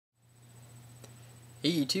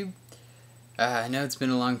Hey YouTube! I know it's been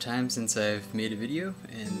a long time since I've made a video,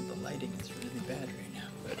 and the lighting is really bad right now,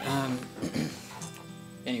 but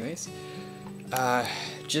anyways,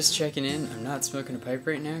 just checking in. I'm not smoking a pipe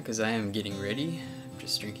right now because I am getting ready. I'm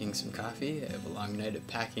just drinking some coffee. I have a long night of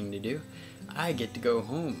packing to do. I get to go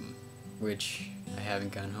home, which I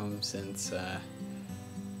haven't gone home since the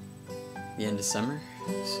end of summer,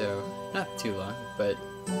 so not too long, but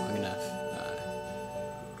long enough.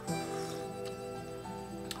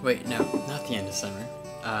 Wait, no, not the end of summer.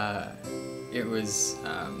 It was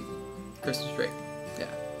Christmas break. Yeah,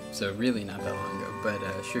 so really not that long ago, but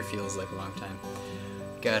sure feels like a long time.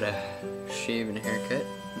 Got a shave and a haircut,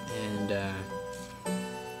 and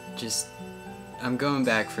I'm going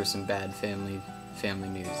back for some bad family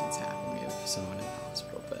news that's happened. We have someone in the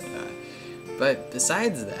hospital, but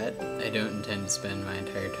besides that, I don't intend to spend my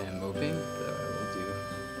entire time moping, though I will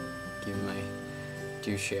give my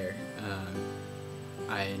due share.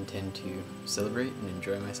 I intend to celebrate and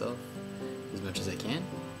enjoy myself as much as I can,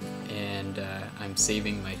 and I'm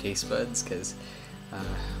saving my taste buds because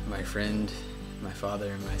my friend, my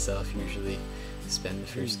father, and myself usually spend the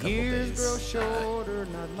first couple days in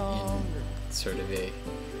sort of a, I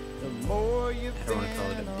don't want to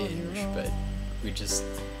call it a binge, but we just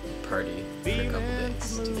party for a couple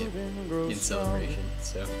days to get in celebration.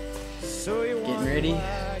 So getting ready,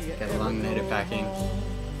 got a long night of packing.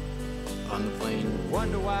 On the plane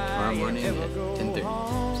tomorrow morning at 10:30,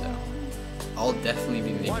 so I'll definitely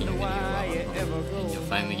be making a video while I'm home, and you'll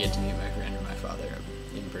finally get to meet my friend or my father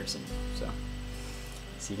in person, so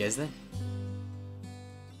see you guys then.